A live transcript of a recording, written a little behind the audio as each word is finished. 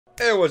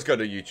Hey, what's going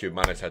on YouTube?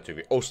 My name's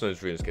HeadTV, also known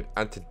as RegentsKid,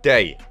 and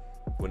today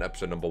we're on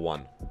episode number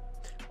 1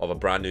 of a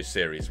brand new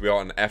series. We are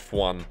on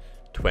F1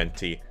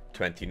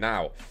 2020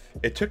 now.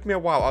 It took me a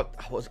while.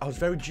 I was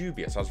very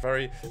dubious.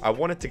 I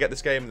wanted to get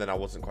this game, and then I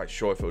wasn't quite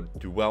sure if it would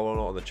do well or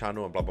not on the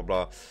channel, and blah blah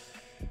blah.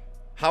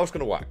 How it's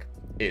gonna work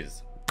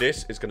is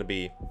this is gonna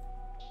be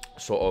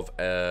sort of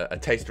a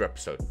taster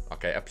episode.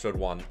 Okay, episode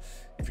 1.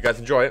 If you guys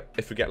enjoy it,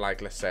 if we get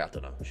like, let's say, I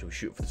don't know, should we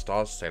shoot for the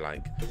stars? Say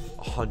like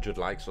 100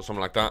 likes or something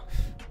like that,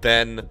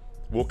 then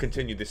we'll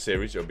continue this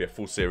series. It'll be a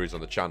full series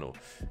on the channel.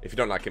 If you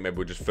don't like it, maybe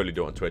we'll just fully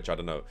do it on Twitch. I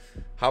don't know.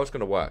 How it's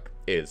going to work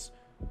is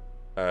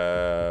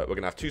we're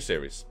going to have 2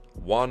 series.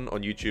 One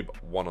on YouTube,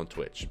 one on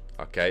Twitch.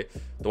 Okay?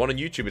 The one on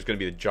YouTube is going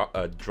to be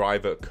the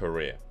driver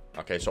career.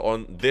 Okay? So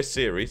on this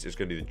series, it's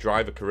going to be the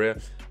driver career.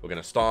 We're going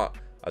to start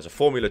as a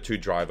Formula 2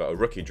 driver, a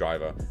rookie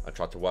driver, and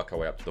try to work our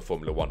way up to the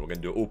Formula 1. We're going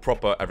to do it all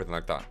proper, everything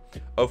like that.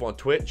 Over on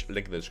Twitch,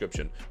 link in the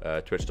description,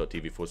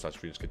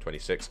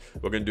 twitch.tv/regents-k-i-d,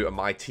 we're going to do a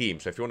My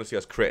Team. So if you want to see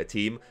us create a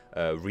team,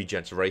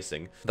 Regents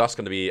Racing, that's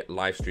going to be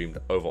live streamed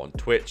over on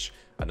Twitch,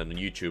 and then on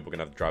YouTube, we're going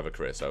to have the driver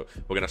career. So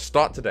we're going to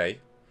start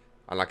today,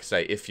 and like I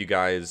say, if you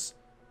guys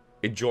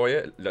enjoy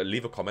it,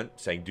 leave a comment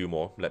saying do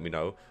more, let me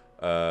know.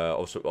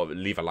 Also,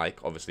 leave a like,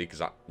 obviously, because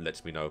that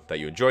lets me know that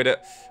you enjoyed it,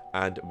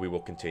 and we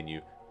will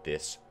continue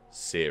this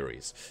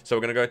series. So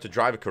we're gonna go into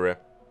driver career.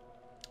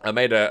 I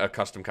made a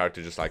custom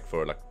character just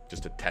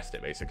to test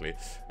it, basically.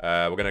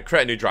 We're gonna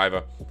create a new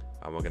driver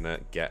and we're gonna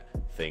get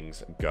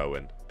things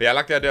going. But yeah, I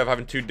like the idea of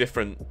having 2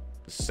 different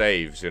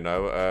saves, you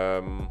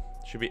know.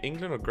 Should be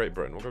England or Great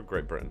Britain? We'll go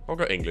Great Britain. I'll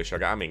go English.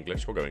 I'm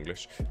English. We'll go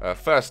English.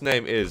 First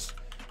name is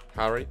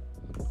Harry.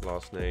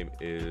 Last name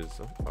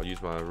is, I'll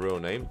use my real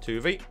name,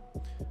 2V.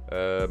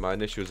 My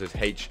initials is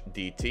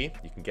HDT.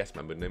 You can guess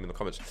my name in the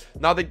comments.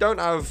 Now, they don't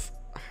have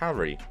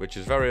Harry, which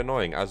is very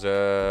annoying as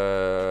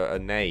a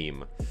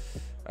name.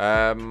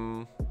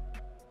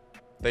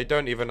 They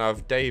don't even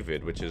have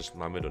David, which is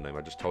my middle name.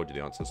 I just told you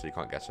the answer, so you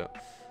can't guess it.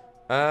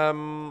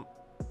 But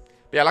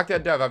yeah, I like the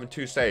idea of having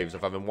 2 saves,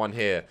 of having one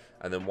here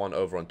and then one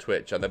over on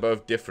Twitch, and they're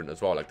both different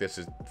as well. Like, this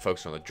is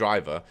focusing on the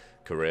driver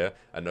career,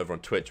 and over on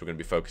Twitch we're going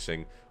to be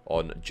focusing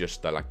on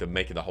just the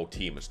making the whole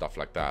team and stuff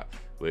like that,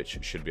 which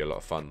should be a lot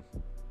of fun.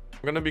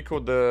 I'm going to be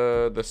called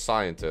the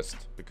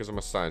scientist because I'm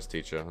a science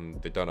teacher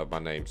and they don't have my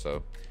name,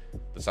 so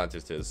the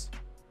scientist is.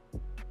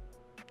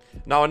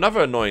 Now,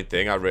 another annoying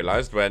thing I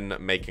realized when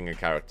making a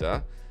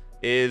character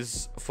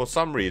is, for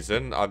some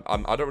reason, I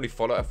don't really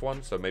follow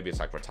F1, so maybe it's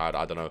like retired,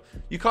 I don't know.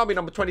 You can't be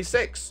number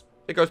 26.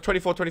 It goes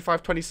 24,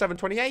 25, 27,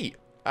 28.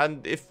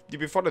 And if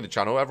you follow the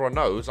channel, everyone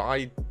knows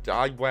I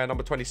wear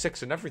number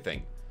 26 and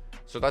everything.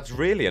 So that's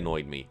really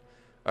annoyed me.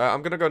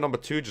 I'm going to go number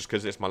 2 just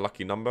because it's my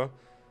lucky number.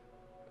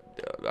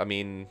 I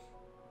mean,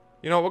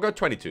 you know, we'll go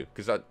 22,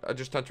 because I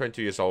just turned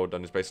 22 years old,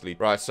 and it's basically...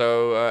 Right,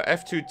 so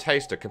F2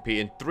 Taster, compete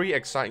in 3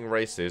 exciting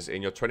races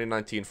in your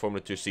 2019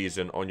 Formula 2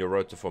 season on your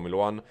road to Formula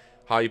 1.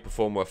 How you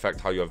perform will affect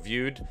how you are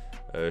viewed.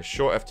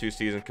 Short F2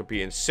 season,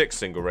 compete in 6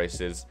 single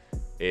races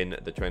in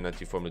the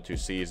 2019 Formula 2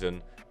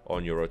 season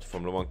on your road to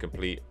Formula 1,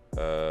 complete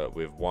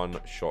with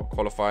 1 short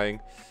qualifying.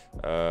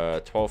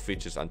 12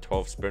 features and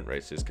 12 sprint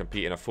races.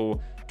 Compete in a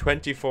full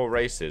 24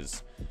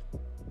 races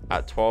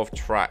at 12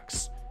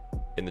 tracks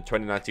in the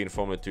 2019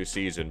 Formula 2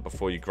 season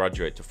before you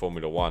graduate to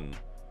Formula 1,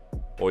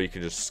 or you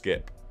can just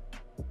skip.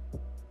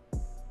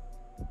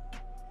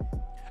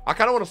 I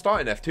kind of want to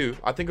start in F2.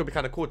 I think it would be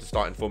kind of cool to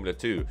start in Formula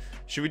 2.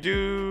 Should we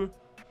do...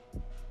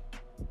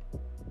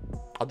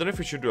 I don't know if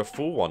we should do a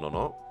full one or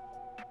not.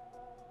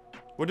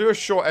 We'll do a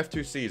short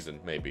F2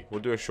 season, maybe.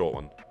 We'll do a short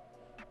one.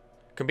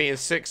 Compete in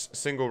 6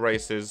 single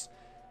races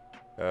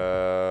in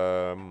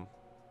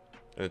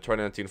the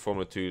 2019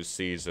 Formula 2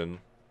 season.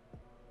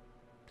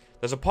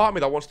 There's a part of me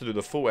that wants to do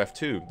the full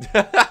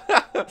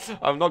F2.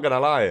 I'm not going to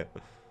lie.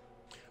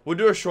 We'll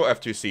do a short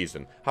F2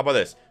 season. How about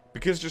this?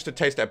 Because it's just a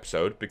taste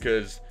episode,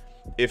 because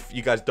if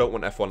you guys don't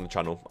want F1 on the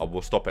channel,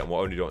 we'll stop it and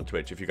we'll only do it on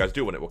Twitch. If you guys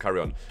do want it, we'll carry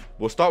on.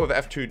 We'll start with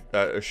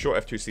a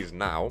short F2 season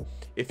now.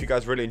 If you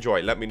guys really enjoy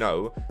it, let me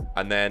know.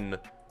 And then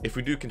if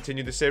we do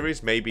continue the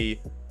series, maybe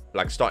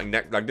like starting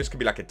next, like this could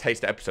be like a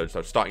taste episode.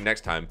 So starting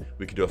next time,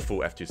 we could do a full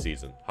F2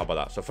 season. How about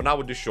that? So for now,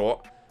 we'll do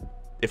short.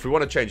 If we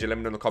want to change it, let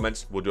me know in the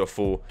comments. We'll do a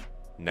full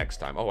next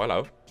time. Oh,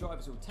 hello.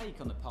 Drivers will take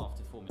on the path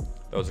to Formula.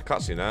 There was a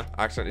cutscene there.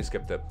 I accidentally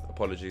skipped it.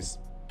 Apologies.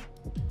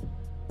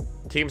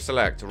 Team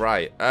select.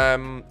 Right.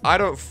 I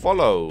don't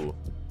follow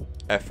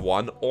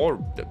F1 or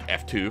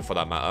F2 for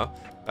that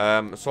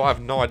matter. So I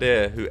have no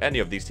idea who any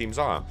of these teams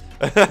are.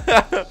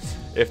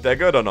 If they're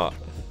good or not.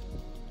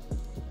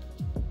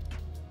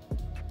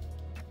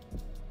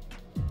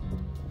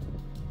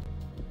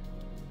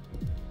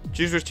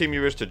 Choose which team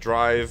you wish to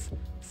drive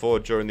for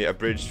during the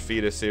abridged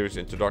feeder series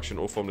introduction.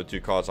 All Formula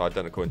 2 cars are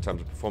identical in terms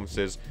of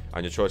performances,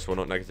 and your choice will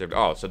not negatively...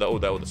 Oh, so they're all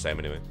the same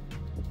anyway.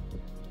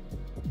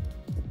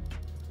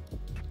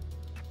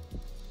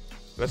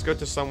 Let's go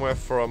to somewhere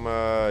from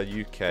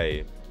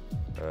UK.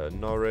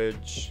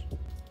 Norwich,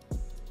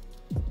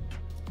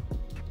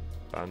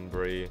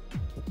 Banbury,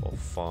 or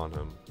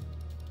Farnham.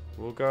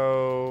 We'll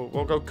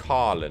go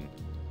Carlin.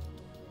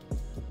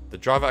 The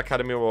Driver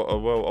Academy will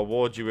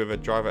award you with a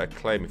driver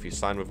acclaim if you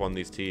sign with one of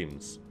these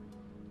teams.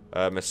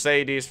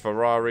 Mercedes,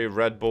 Ferrari,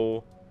 Red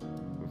Bull,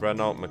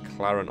 Renault,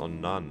 McLaren, or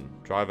none.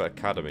 Driver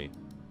Academy.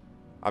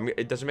 I mean,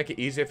 does it make it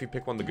easier if you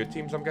pick one of the good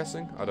teams, I'm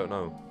guessing? I don't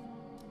know.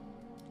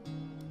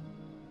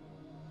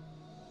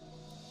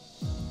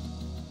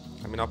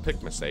 I mean, I'll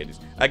pick Mercedes.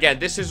 Again,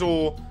 this is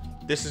all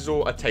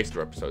a taster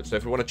episode, so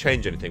if we want to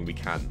change anything, we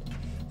can.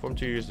 Formula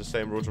 2 use the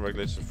same rules and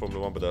regulations as Formula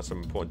 1, but there are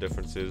some important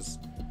differences.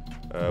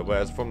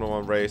 Whereas Formula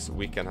 1 race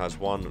weekend has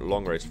one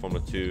long race,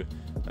 Formula 2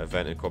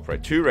 event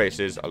incorporate 2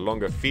 races, a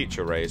longer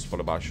feature race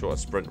followed by a shorter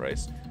sprint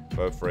race.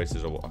 Both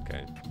races are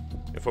okay.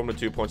 In Formula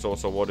 2, points are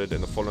also awarded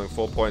in the following: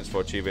 4 points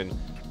for achieving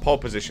pole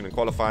position in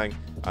qualifying,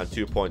 and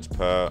 2 points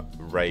per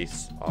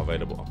race are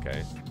available.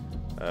 Okay.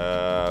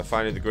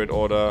 Finally, the grid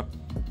order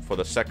for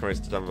the second race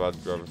determined by the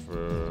driver.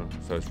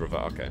 So it's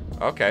reverse. Okay.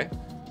 Okay.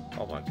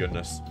 Oh my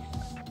goodness.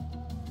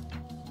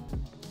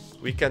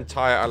 Weekend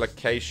tire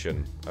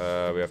allocation.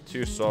 We have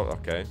 2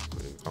 okay.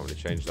 We can't really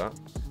change that.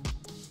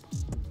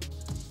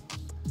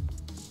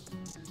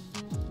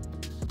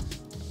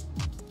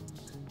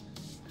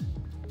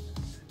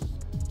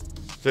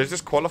 So is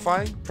this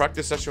qualifying?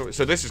 Practice session.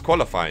 So this is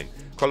qualifying.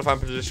 Qualifying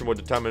position will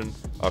determine.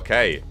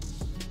 Okay.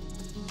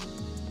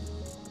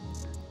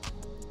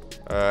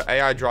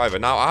 AI driver.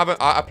 Now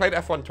I played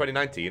F1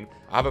 2019.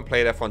 I haven't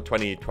played F1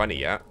 2020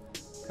 yet.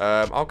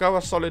 I'll go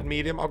a solid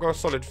medium. I'll go a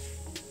solid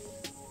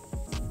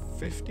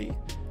 50,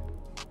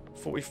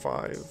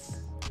 45.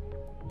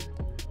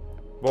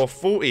 Well,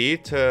 40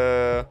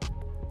 to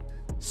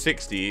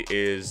 60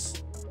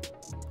 is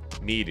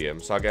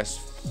medium, so I guess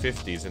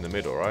 50 is in the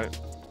middle, right?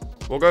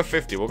 We'll go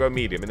 50. We'll go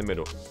medium in the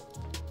middle.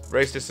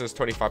 Race distance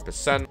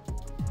 25%.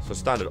 So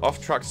standard.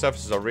 Off-track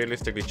surfaces are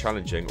realistically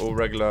challenging. All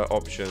regular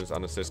options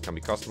and assists can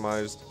be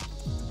customized.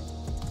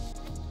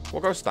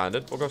 We'll go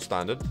standard. We'll go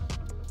standard.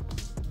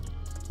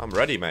 I'm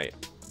ready, mate.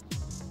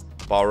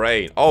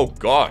 Bahrain. Oh,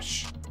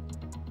 gosh.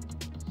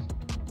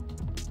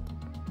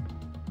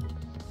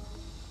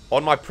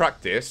 On my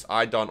practice,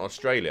 I done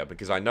Australia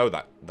because I know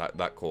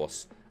that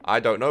course. I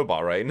don't know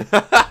Bahrain.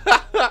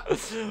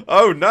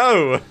 Oh,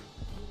 no.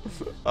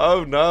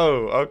 Oh,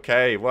 no.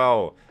 Okay,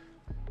 well...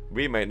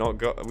 We may not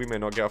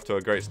get off to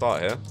a great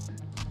start here.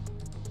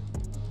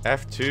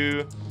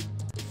 F2,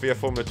 FIA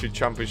Formula 2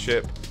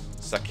 Championship,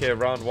 Sakir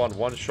round 1,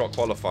 1-shot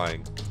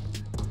qualifying.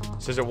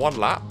 So is it 1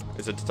 lap?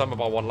 Is it determined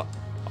by 1 lap?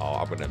 Oh,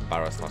 I'm gonna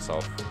embarrass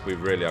myself. We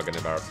really are gonna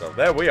embarrass ourselves.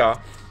 There we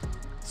are,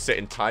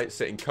 sitting tight,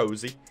 sitting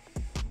cozy.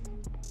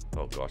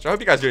 Oh gosh, I hope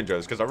you guys do enjoy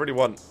this because I really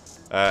want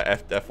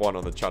F1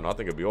 on the channel. I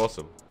think it'd be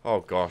awesome. Oh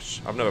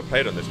gosh, I've never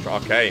played on this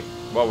track. Okay,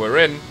 well we're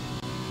in.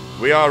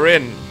 We are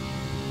in.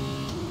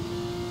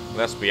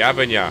 Let's be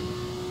having ya.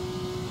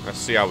 Let's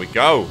see how we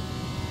go.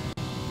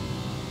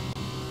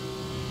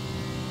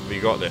 We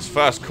got this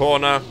first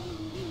corner.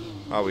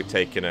 Are we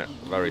taking it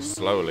very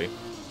slowly?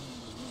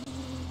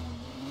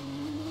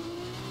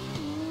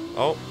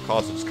 Oh,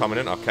 cars are just coming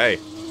in. Okay.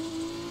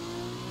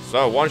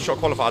 So, 1-shot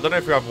qualifier. I don't know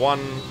if we have one.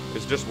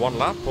 It's just 1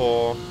 lap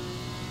or... Do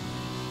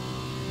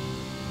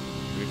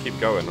we keep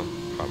going? I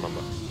can't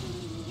remember.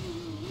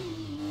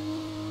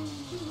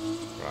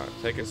 Right,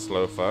 take it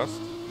slow first.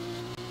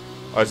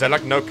 Oh, is there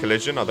like no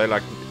collision? Are they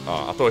like...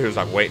 Oh, I thought he was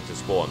like waiting to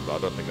spawn, but I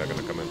don't think they're going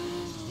to come in.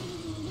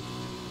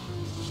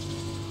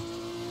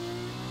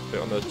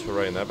 Bit on the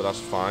terrain there, but that's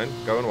fine.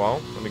 Going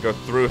well. Let me go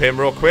through him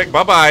real quick.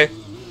 Bye-bye.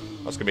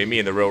 That's going to be me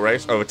in the real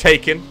race.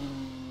 Overtaking.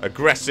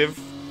 Aggressive.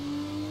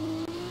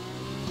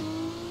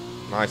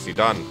 Nicely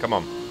done. Come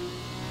on.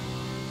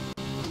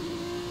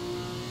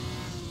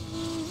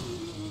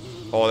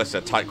 Oh, this is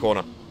a tight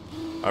corner.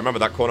 I remember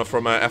that corner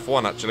from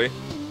F1, actually.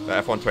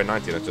 F1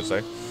 2019, I should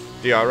say.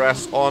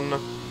 DRS on.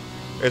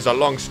 Is a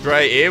long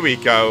straight. Here we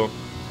go.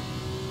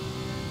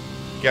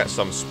 Get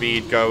some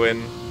speed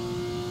going.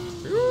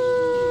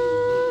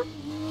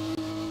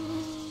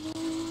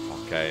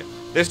 Okay.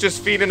 This is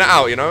just feeling it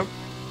out, you know?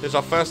 This is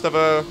our first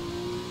ever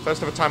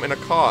time in a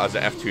car as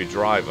an F2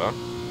 driver.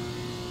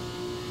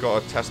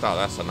 Gotta test out.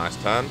 That's a nice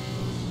turn.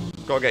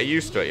 Gotta get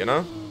used to it, you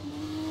know?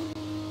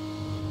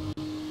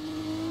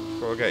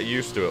 Gotta get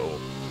used to it all.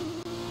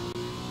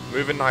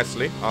 Moving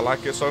nicely. I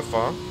like it so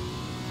far.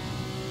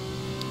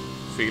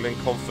 Feeling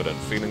confident,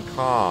 feeling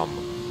calm.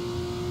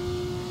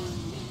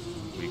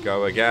 We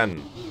go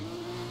again.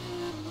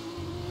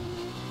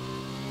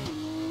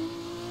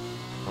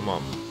 Come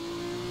on.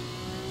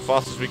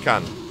 Fast as we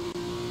can.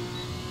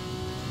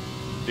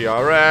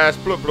 DRS.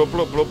 Bloop, bloop,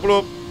 bloop, bloop,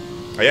 bloop.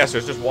 Oh, yeah, so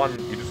it's just one.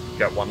 You just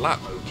get 1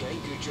 lap. Okay,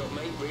 good job,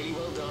 mate. Really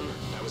well done.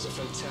 That was a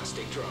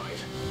fantastic drive.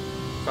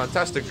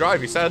 Fantastic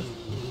drive, he said.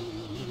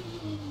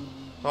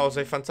 That was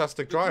a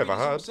fantastic drive, I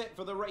heard. Set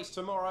for the race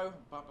tomorrow,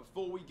 but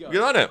before we go, You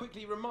done it?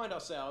 quickly remind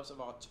ourselves of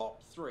our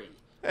top 3.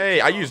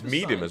 Hey, I used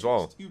medium as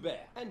well.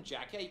 Hubert and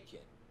Jack Aitken.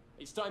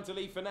 It's time to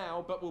leave for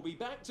now, but we'll be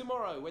back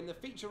tomorrow when the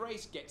feature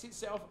race gets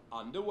itself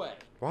underway.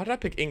 Why did I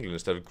pick England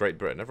instead of Great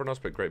Britain? Everyone else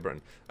picked Great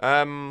Britain.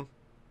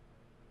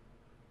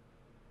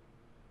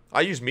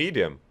 I used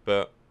medium,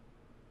 but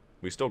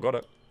we still got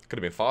it. Could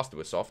have been faster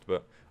with soft,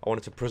 but I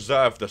wanted to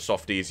preserve the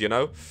softies, you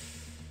know?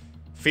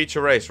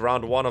 Feature race,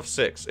 round 1 of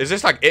 6. Is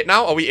this like it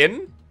now? Are we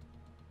in?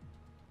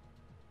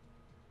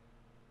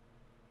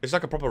 It's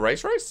like a proper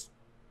race?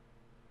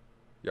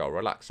 Yo,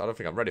 relax. I don't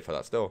think I'm ready for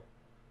that still.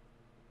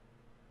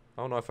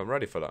 I don't know if I'm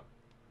ready for that.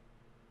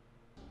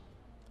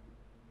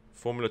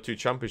 Formula 2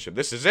 Championship.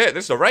 This is it.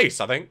 This is a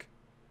race, I think.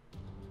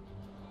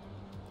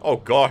 Oh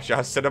gosh, it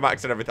has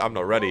cinematics and everything. I'm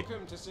not ready.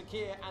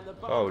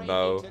 Oh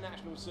no.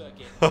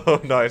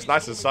 Oh no, it's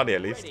nice and sunny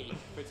at least.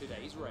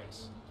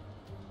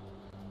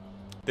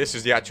 This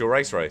is the actual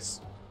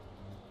race.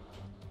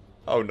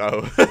 Oh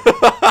no.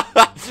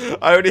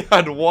 I only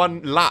had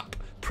 1 lap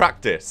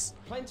practice.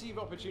 Plenty of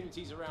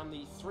opportunities around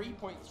the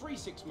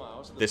 3.36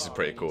 miles of the this is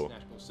pretty cool.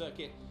 International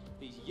Circuit.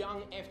 These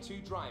young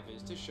F2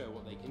 drivers to show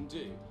what they can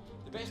do.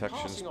 The best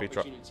Protection, passing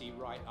opportunity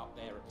right up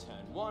there at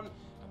turn 1,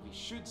 and we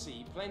should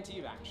see plenty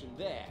of action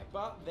there.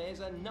 But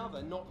there's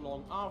another not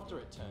long after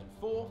at turn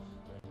 4.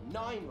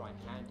 There are 9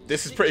 right-handers.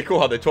 This is pretty cool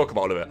how they talk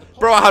about all of it.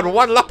 Bro, I had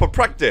 1 lap of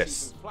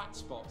practice. Flat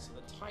spots are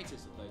the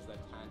tightest of those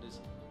left-handers.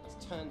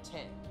 That's turn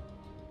 10.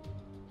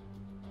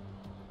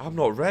 I'm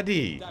not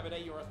ready.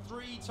 Davide, you're a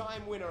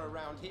 3-time winner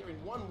around here in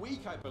 1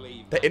 week, I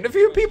believe. They're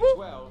interviewing people?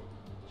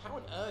 How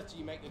on earth do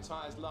you make the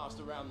tires last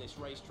around this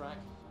racetrack?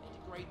 They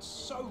degrade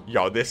so.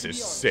 Yo, this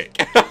is sick.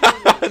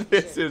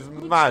 This is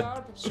mad.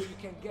 Start so you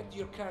can get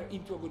your car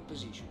into a good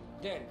position.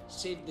 Then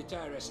save the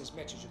tires as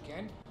much as you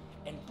can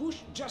and push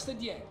just at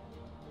the end.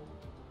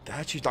 They're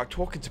actually like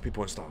talking to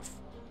people and stuff.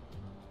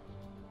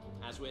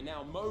 As we're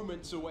now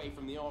moments away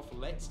from the off,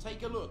 let's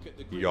take a look at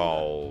the grid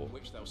Yo. in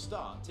which they'll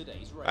start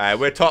today's race.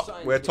 We're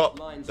top. We're top.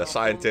 The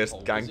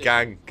scientist.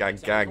 Gang.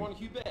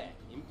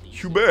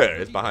 Hubert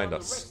is behind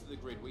us.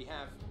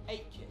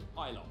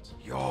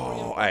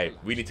 Yo, hey,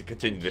 we need to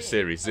continue this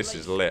series. This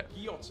is lit.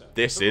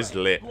 This is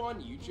lit.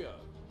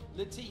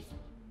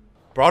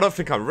 Bro, I don't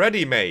think I'm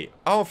ready, mate.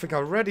 I don't think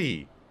I'm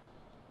ready.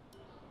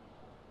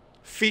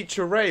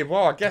 Feature race.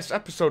 Well, I guess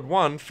episode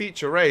 1,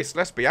 feature race.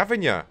 Let's be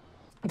having ya.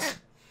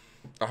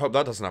 I hope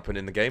that doesn't happen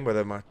in the game,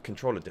 whether my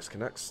controller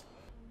disconnects.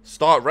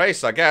 Start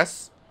race, I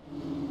guess.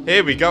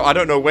 Here we go. I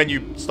don't know when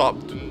you start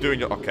doing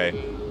your... Okay.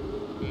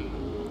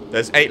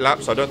 There's 8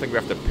 laps, so I don't think we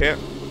have to pit.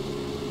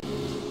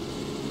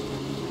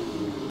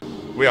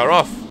 We are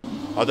off.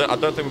 I don't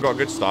think we've got a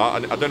good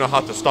start. I don't know how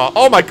to start.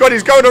 Oh my god,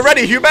 he's going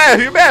already!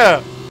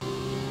 Hubert!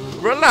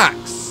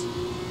 Relax!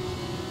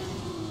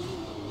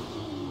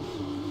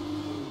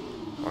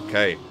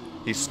 Okay.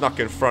 He's snuck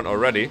in front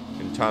already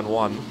in turn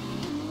 1.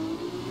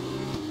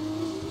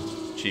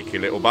 Cheeky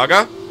little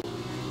bugger.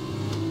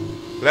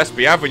 Let's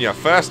be having your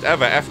first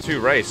ever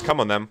F2 race. Come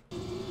on, then.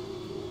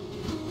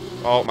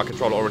 Oh, my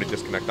controller already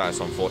disconnected. That is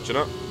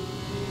unfortunate.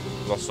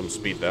 Lost some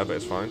speed there, but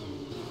it's fine.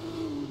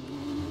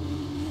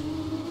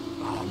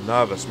 Oh, I'm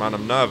nervous, man.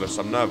 I'm nervous.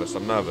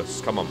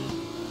 Come on.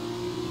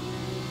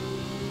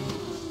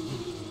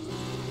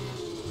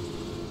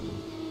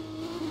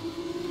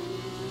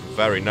 I'm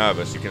very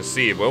nervous. You can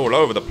see we're all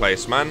over the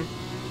place, man.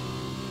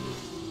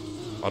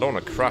 I don't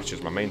want to crash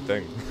is my main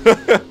thing.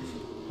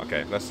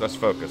 Okay, let's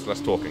focus. Let's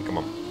talking. Come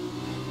on.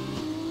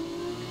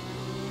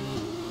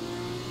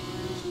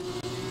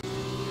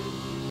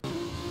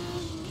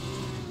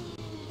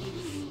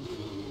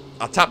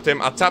 I tapped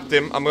him. I'm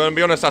going to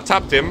be honest, I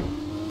tapped him.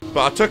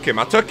 But I took him.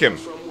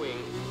 From wing,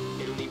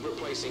 it'll need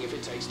replacing if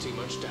it takes too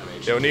much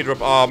damage. It'll need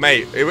oh,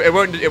 mate. It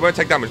won't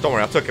take damage. Don't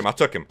worry. I took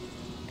him.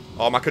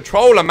 Oh, my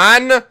controller,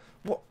 man.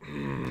 What?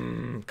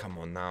 Come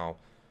on now.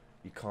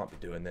 You can't be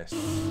doing this.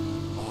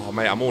 Oh,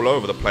 mate. I'm all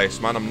over the place,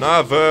 man. I'm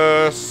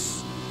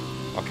nervous.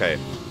 Okay.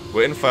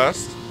 We're in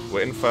first.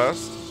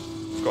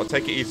 Just got to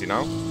take it easy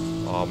now.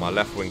 Oh, my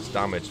left wing's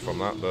damaged from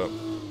that, but...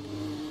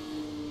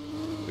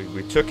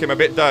 We took him a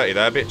bit dirty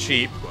there, a bit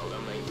cheap. Well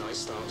done, mate. Nice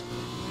start.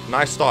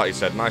 Nice start, he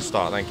said. Nice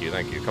start. Thank you.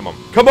 Come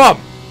on!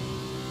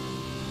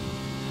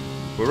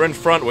 We're in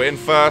front. We're in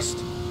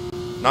first.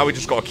 Now we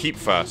just got to keep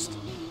first.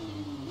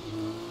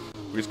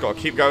 We just got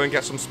to keep going,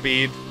 get some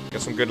speed,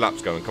 get some good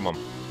laps going. Come on.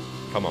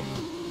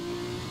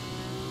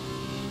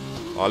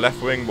 Our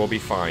left wing will be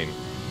fine.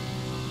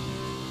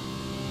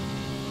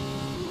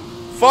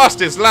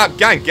 Fastest lap,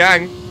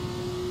 gang.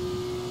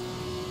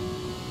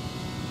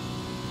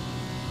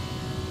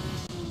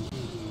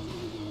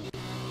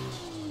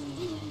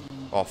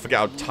 Oh, forget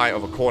how tight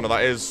of a corner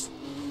that is.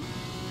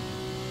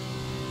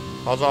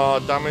 How's our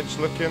damage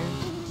looking?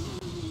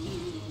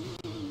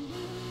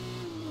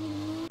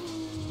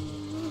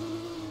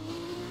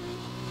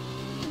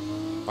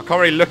 I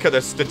can't really look at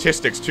the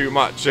statistics too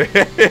much. I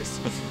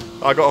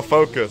gotta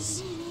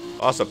focus.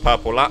 Oh, that's a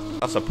purple lap.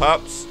 That's a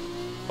perps.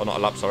 Oh, not a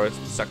lap, sorry. It's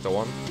sector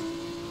 1.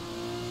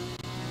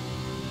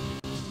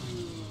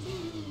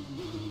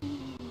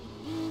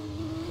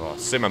 Oh,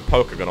 Sim and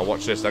Poke are gonna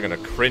watch this. They're gonna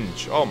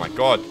cringe. Oh my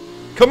god.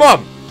 Come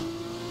on!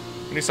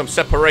 We need some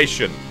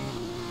separation.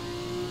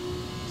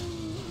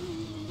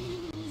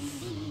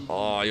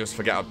 Oh, you just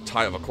forget how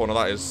tight of a corner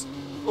that is.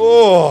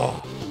 Oh!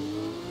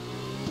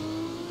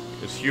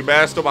 Is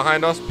Hubert still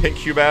behind us? Pink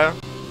Hubert.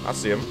 I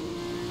see him.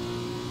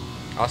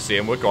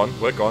 We're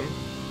gone.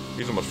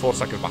 He's almost 4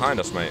 seconds behind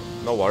us, mate.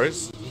 No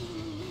worries.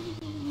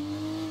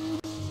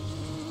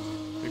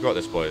 We got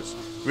this, boys.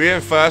 We're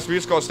in first. We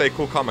just got to stay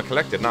cool, calm, and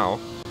collected now.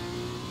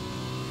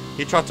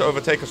 He tried to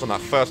overtake us on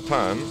that first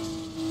turn.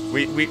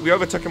 We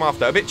overtook him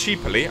after. A bit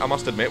cheaply, I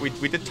must admit. We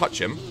did touch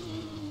him.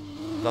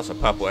 That's a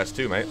purple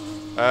S2, mate.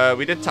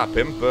 We did tap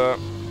him, but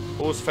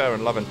all's fair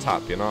in love and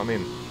tap, you know what I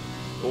mean?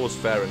 All's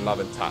fair in love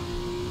and tap.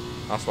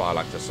 That's what I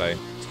like to say.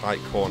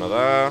 Tight corner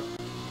there.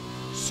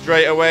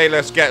 Straight away,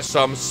 let's get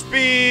some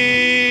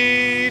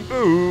speed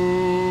boost.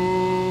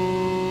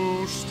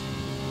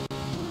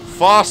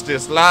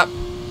 Fastest lap.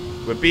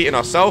 We're beating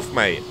ourselves,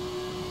 mate.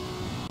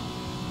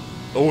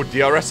 Oh,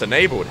 DRS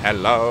enabled.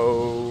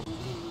 Hello.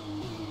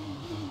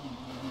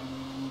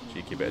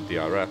 Cheeky bit of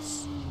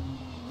DRS.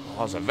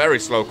 Oh, it's a very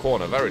slow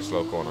corner. Very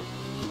slow corner.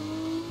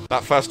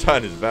 That first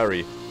turn is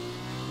very,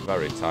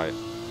 very tight.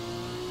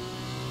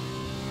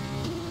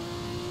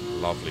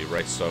 Lovely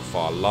race so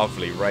far.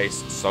 Lovely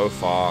race so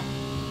far.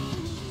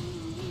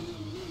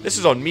 This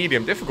is on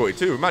medium difficulty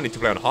too. We might need to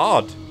play on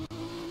hard.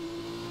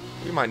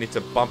 We might need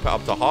to bump it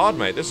up to hard,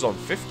 mate. This is on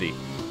 50.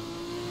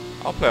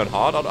 I'll play on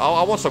hard.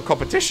 I want some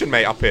competition,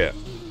 mate, up here.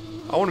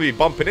 I want to be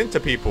bumping into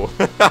people.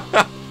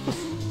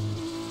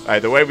 Hey,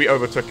 the way we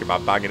overtook him,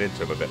 I'm banging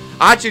into him a bit.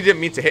 I actually didn't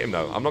mean to hit him,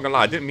 though. I'm not going to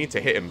lie. I didn't mean to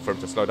hit him for him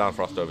to slow down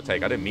for us to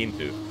overtake. I didn't mean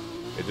to.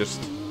 It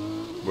just...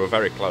 we were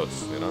very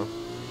close, you know?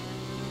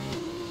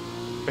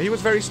 But he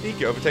was very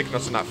sneaky overtaking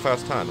us in that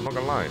first turn. I'm not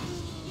going to lie.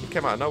 He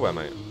came out of nowhere,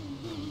 mate.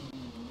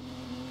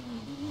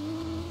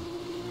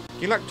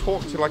 Can you, like,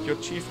 talk to, like, your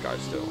chief guy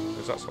still?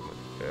 Is that something?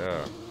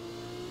 Yeah.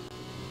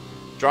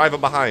 Driver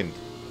behind.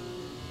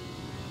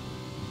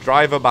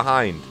 Driver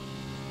behind.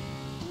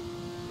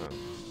 No.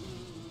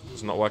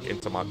 Does not work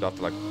into my... do I have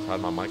to, like,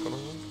 turn my mic on or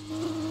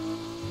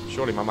something?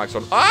 Surely my mic's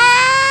on...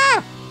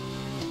 Ah!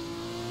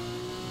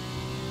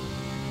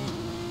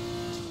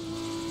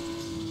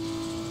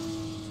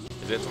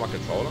 Is it into my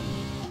controller?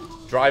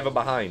 Driver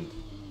behind.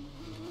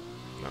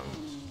 No.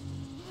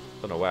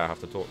 Don't know where I have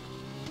to talk.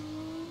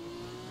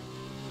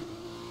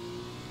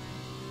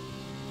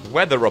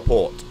 Weather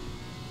report.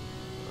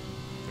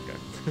 Okay.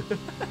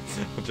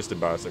 I'm just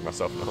embarrassing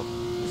myself now.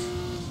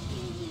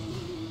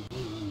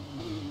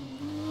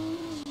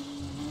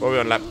 Well, we're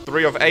on lap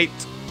 3 of 8.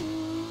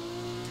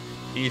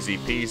 Easy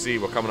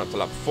peasy. We're coming up to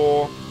lap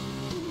 4.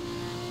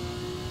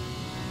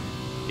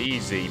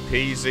 Easy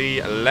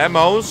peasy.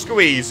 Lemon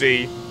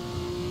squeezy.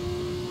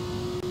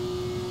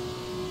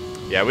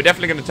 Yeah, we're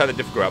definitely going to turn the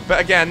difficulty up. But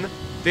again,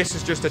 this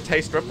is just a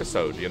taster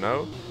episode, you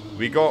know?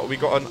 We got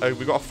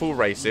a full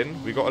race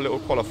in. We got a little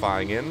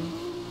qualifying in.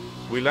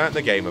 We learnt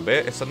the game a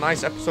bit. It's a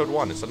nice episode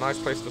 1. It's a nice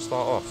place to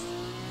start off.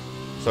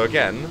 So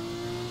again,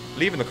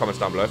 leave in the comments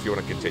down below if you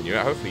want to continue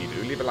it. Hopefully you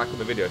do. Leave a like on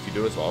the video if you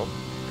do as well,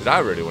 because I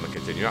really want to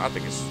continue it. I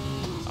think it's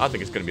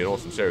going to be an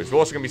awesome series. We're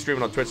also going to be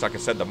streaming on Twitch, like I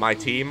said, the My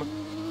Team,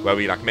 where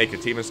we like make a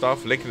team and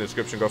stuff. Link in the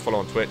description. Go follow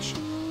on Twitch.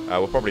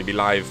 We'll probably be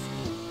live.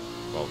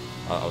 Well,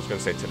 I was going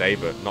to say today,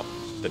 but not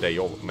the day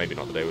you're. Maybe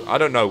not the day. I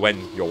don't know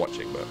when you're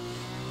watching, but.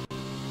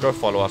 Go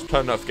follow us,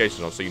 turn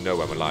notifications on so you know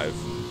when we're live.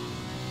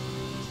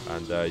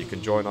 And you can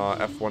join our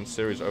F1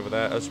 series over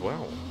there as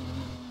well.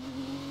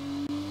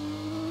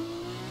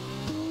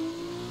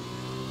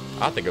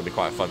 I think it'll be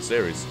quite a fun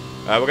series.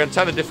 We're going to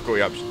turn the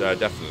difficulty up,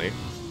 definitely.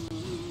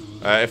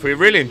 If we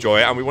really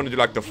enjoy it and we want to do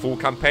like the full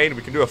campaign,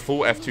 we can do a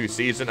full F2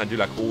 season and do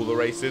like all the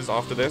races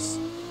after this.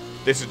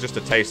 This is just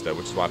a taster,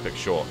 which is why I picked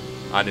short.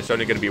 And it's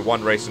only going to be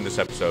one race in this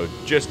episode.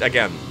 Just to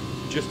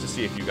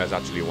see if you guys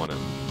actually want it.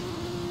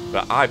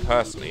 But I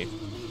personally...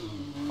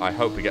 I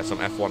hope we get some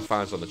F1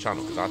 fans on the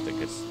channel because I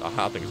think it's going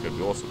to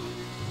be awesome.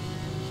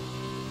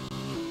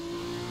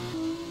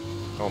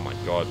 Oh my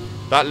god,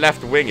 that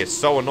left wing is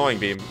so annoying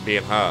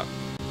being hurt.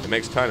 It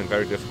makes turning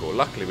very difficult.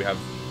 Luckily we have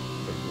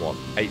what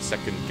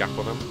 8-second gap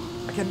on them.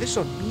 Again, this is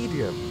on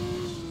medium.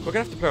 We're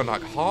gonna have to play on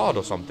like hard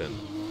or something.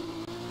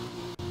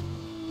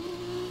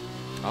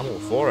 I'm all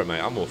for it, mate.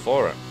 I'm all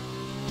for it.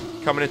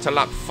 Coming into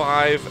lap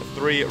 5,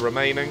 3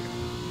 remaining.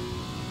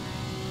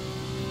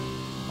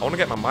 I want to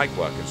get my mic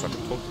working so I can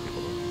talk to people.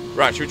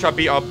 Right, should we try to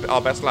beat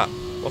our best lap?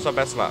 What's our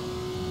best lap?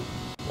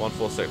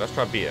 1:46. Let's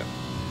try to beat it.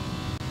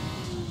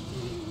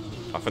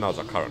 I think that was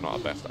our current, not our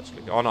best,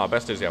 actually. Oh, no, our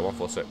best is, yeah,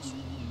 1:46.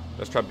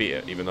 Let's try to beat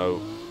it, even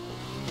though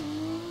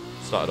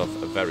it started off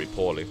very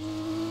poorly.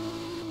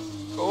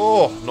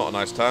 Oh, not a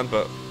nice turn,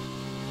 but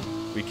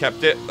we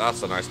kept it.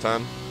 That's a nice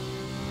turn.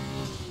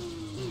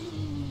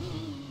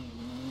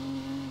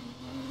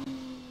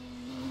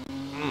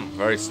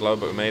 Very slow,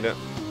 but we made it.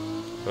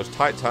 Those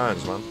tight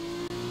turns, man.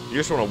 You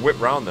just want to whip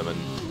round them and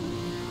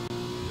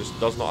just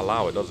does not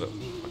allow it, does it?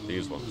 Like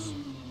these ones.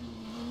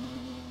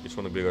 You just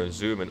want to be going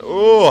zoom in.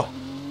 Oh!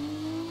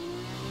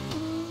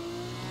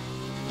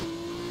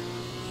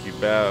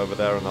 Hubert over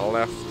there on the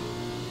left.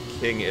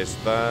 King is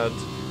third.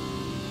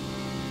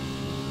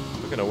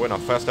 We're going to win our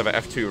first ever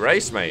F2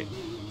 race, mate.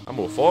 I'm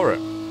all for it.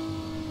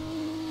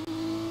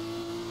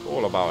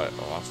 All about it.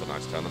 Oh, that's a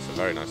nice turn. That's a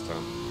very nice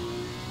turn.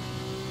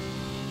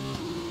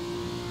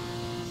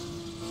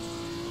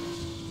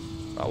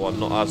 That one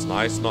not as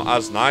nice. Not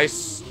as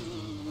nice.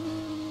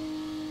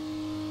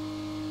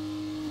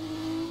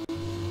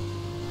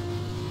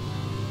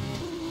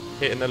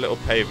 Hitting the little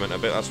pavement a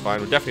bit, that's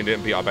fine. We definitely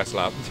didn't beat our best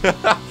lap.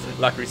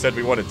 Like we said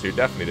we wanted to.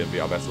 Definitely didn't beat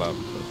our best lap.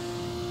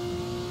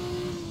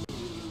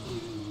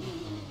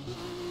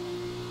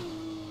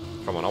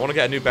 Come on, I want to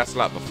get a new best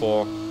lap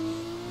before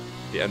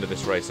the end of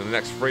this race. In the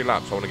next 3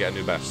 laps, I want to get a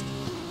new best.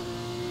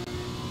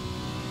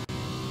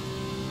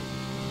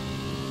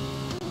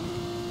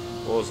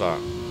 What was that?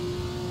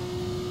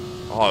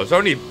 Oh, it was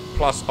only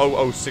plus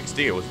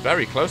 0060. It was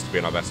very close to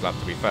being our best lap,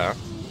 to be fair.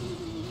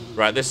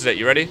 Right, this is it.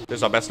 You ready? This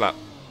is our best lap.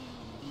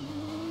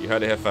 You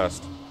heard it here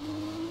first.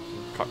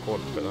 Cut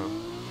corners a bit there.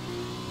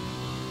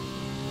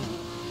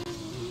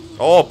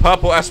 Oh,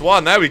 purple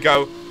S1. There we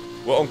go.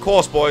 We're on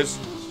course, boys.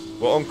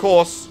 We're on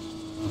course.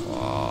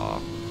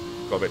 Oh,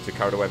 got a bit too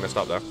carried away, messed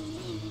up there.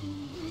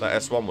 That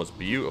S1 was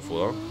beautiful,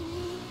 though.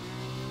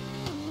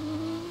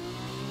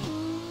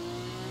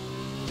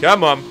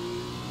 Come on.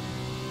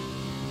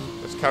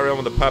 Let's carry on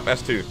with the Perp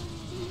S2.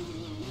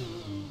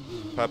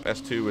 Perp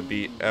S2 would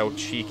be El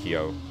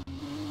Chiquio.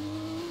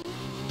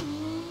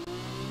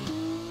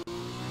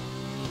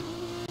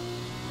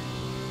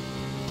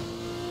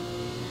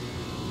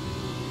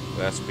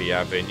 Let's be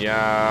having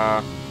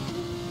ya.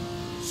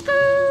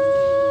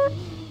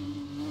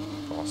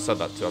 Oh, I said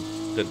that too. I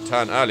didn't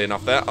turn early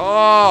enough there.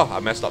 Oh, I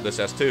messed up this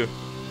S2.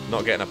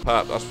 Not getting a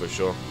perp, that's for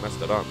sure.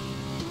 Messed it up.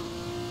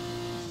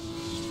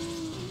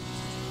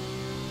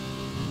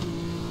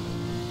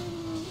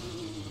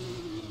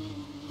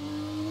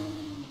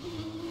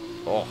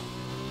 Oh,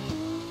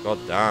 god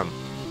damn.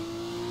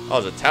 That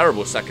was a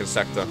terrible second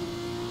sector.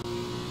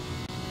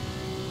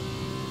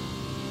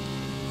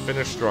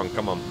 Finish strong.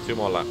 Come on, 2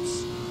 more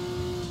laps.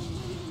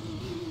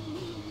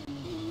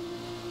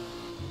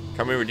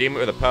 Can we redeem it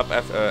with a perp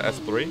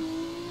S3?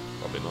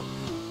 Probably not.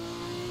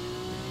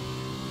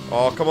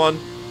 Oh, come on.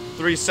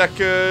 3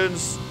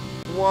 seconds.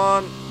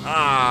 1.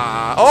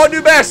 Ah. Oh,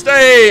 new best.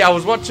 Hey, I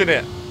was watching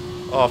it.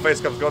 Oh, face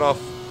cam's gone off.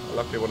 I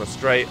luckily won a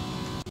straight.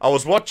 I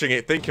was watching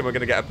it thinking we're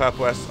going to get a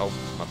purple S. Oh,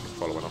 my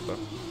controller went off there.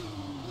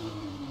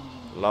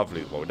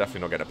 Lovely. Well, we're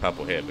definitely not getting a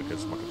purple here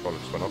because my controller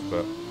just went off,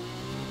 but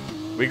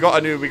we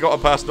got a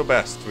personal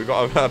best. We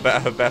got a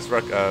better best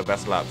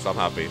lap, so I'm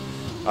happy.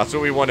 That's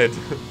what we wanted.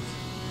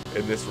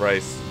 In this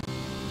race.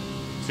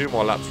 2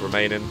 more laps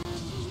remaining.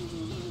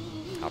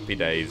 Happy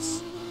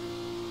days.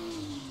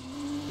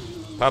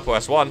 Purple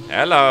S1.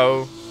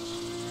 Hello.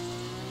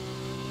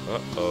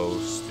 Uh-oh.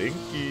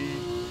 Stinky.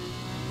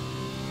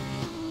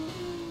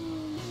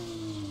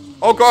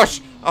 Oh gosh.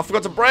 I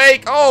forgot to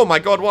brake. Oh my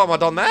god. What have I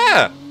done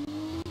there?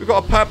 We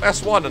got a Perp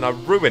S1 and I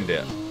ruined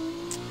it.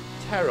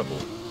 Terrible.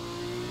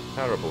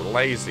 Terrible.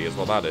 Lazy is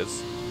what that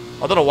is.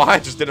 I don't know why I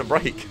just didn't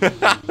brake.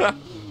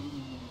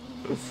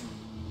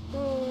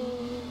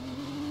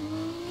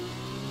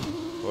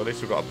 Well, at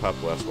least we got a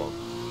purple S1.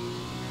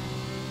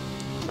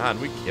 Man,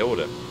 we killed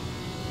it.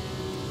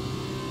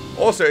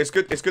 Also, it's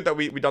good that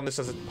we done this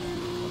as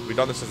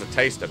a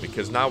taster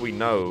because now we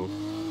know.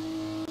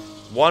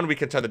 1, we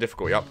can turn the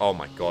difficulty up. Oh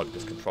my god,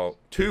 this control.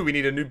 2, we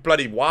need a new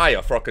bloody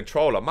wire for our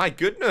controller. My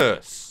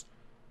goodness.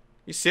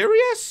 You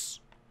serious?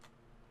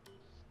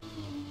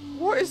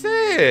 What is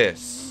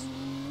this?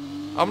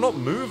 I'm not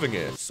moving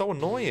it. It's so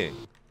annoying.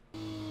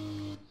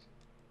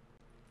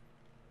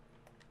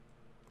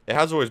 It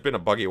has always been a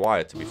buggy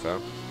wire, to be fair.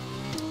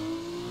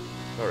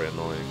 Very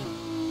annoying.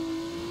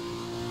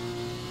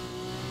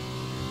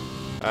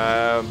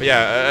 But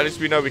yeah, at least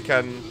we know we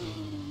can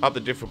up the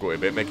difficulty a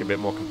bit, make it a bit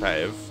more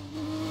competitive.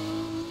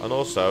 And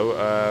also,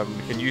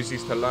 we can use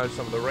these to learn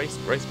some of the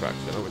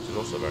racetracks, you know, which is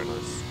also very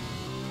nice.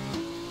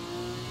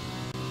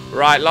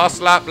 Right, last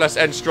lap. Let's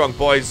end strong,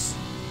 boys.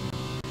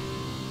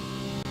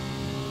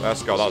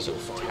 Let's go. That was a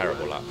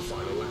terrible lap.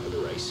 Final lap of the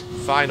race.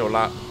 Final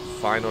lap.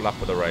 Final lap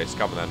of the race.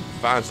 Come on then.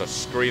 Fans are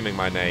screaming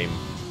my name.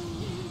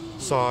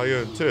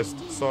 Scientist.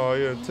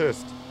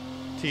 Scientist.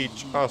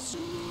 Teach us.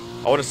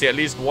 I want to see at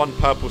least 1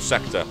 purple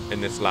sector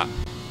in this lap.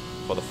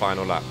 For the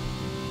final lap.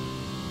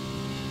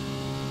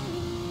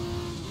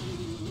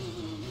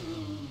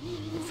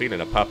 I'm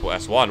feeling a purple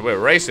S1. We're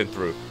racing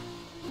through.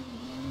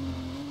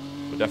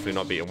 We're definitely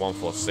not beating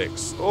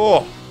 146.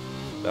 Oh!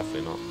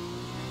 Definitely not.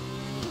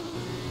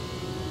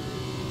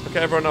 Okay,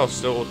 everyone else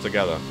still all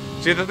together.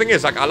 See, the thing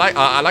is, like,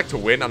 I like to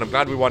win, and I'm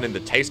glad we won in the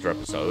taster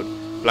episode.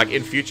 But, like,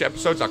 in future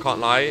episodes, I can't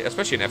lie,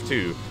 especially in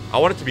F2, I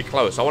want it to be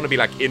close. I want to be,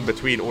 like, in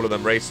between all of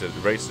them races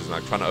and,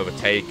 like, trying to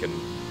overtake and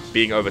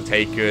being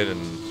overtaken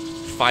and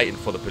fighting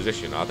for the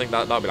position. I think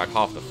that'll be, like,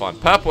 half the fun.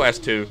 Purple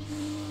S2,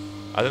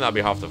 I think that'll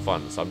be half the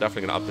fun. So I'm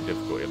definitely going to up the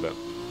difficulty a bit.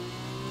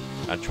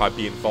 And try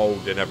be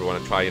involved in everyone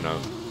and try, you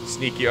know,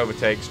 sneaky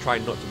overtakes, try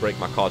not to break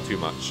my car too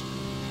much.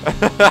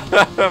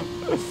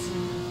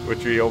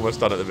 Which we almost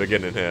done at the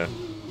beginning here.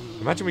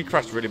 Imagine we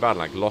crashed really bad and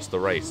like lost the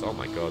race. Oh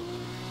my god.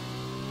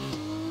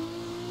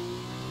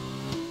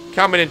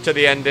 Coming into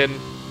the ending.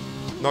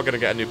 Not going to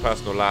get a new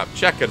personal lap.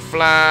 Checkered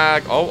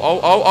flag.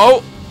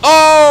 Oh,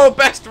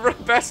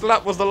 best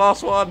lap was the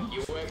last one.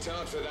 You worked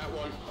hard for that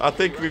one. I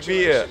think we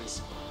beat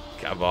it.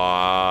 Come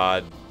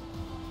on.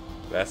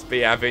 Let's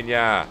be having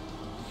ya.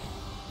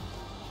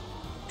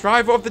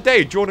 Driver of the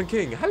day, Jordan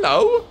King.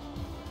 Hello?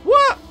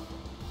 What?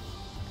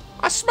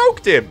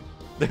 smoked him.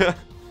 What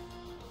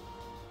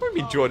do you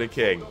mean, Jordan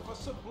King?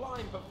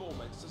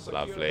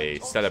 Lovely.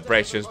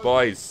 Celebrations,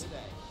 boys.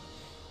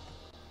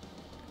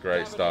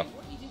 Great stuff.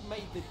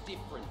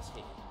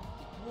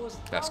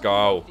 Let's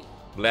go.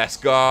 Let's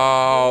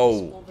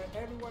go.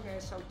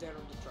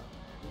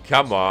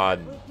 Come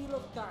on.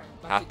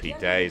 Happy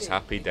days,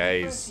 happy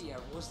days.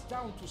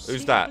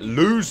 Who's that?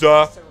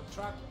 Loser.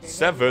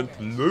 7th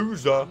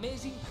loser.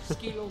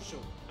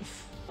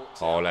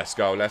 Oh, let's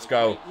go, let's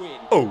go.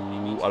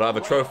 Oh, I don't have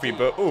a trophy,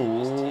 but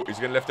oh, he's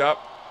going to lift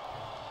up.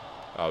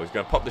 Oh, he's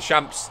going to pop the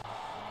champs.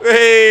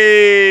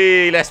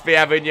 Hey, let's be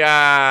having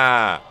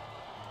ya.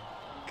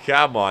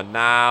 Come on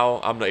now.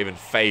 I'm not even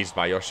phased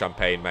by your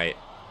champagne, mate.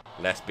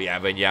 Let's be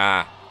having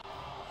ya.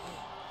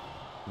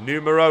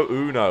 Numero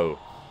uno.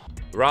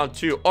 Round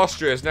 2.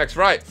 Austria is next.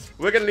 Right.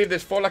 We're going to leave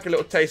this for like a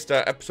little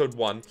taster. Episode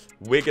 1.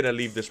 We're going to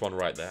leave this one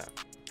right there.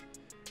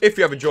 If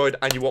you have enjoyed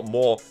and you want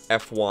more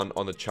F1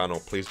 on the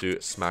channel, please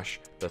do smash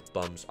the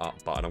thumbs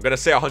up button. I'm going to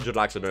say 100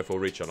 likes. I don't know if we'll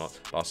reach or not,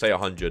 but I'll say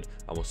 100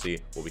 and we'll see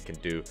what we can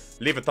do.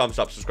 Leave a thumbs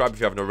up. Subscribe if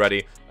you haven't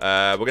already.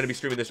 We're going to be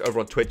streaming this over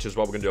on Twitch as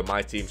well. We're going to do a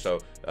My Team, so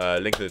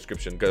link in the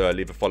description. Go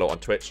leave a follow on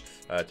Twitch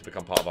to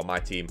become part of our My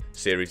Team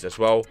series as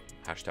well.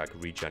 Hashtag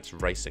Regents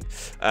Racing.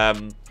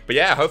 But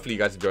yeah, hopefully you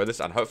guys enjoy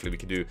this and hopefully we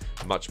can do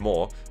much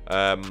more.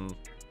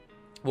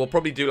 We'll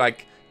probably do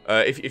like,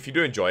 if you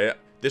do enjoy it,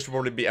 this will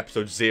probably be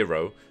episode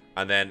 0.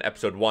 And then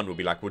episode 1 will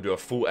be like, we'll do a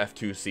full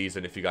F2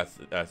 season if you guys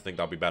think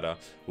that'll be better.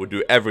 We'll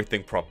do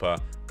everything proper,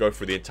 go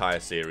through the entire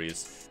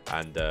series,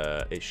 and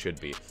it should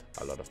be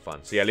a lot of fun.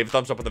 So yeah, leave a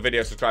thumbs up on the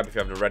video, subscribe if you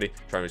haven't already.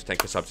 Try and reach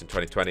 10k subs in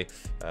 2020.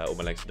 All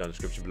my links are down in the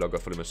description below. Go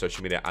follow me on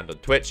social media and on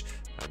Twitch.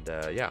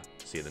 And yeah,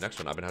 see you in the next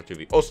one. I've been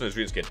HowTV, also known as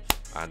RegentsKid,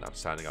 and I'm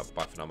signing up.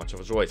 Bye for now. Much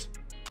love as always.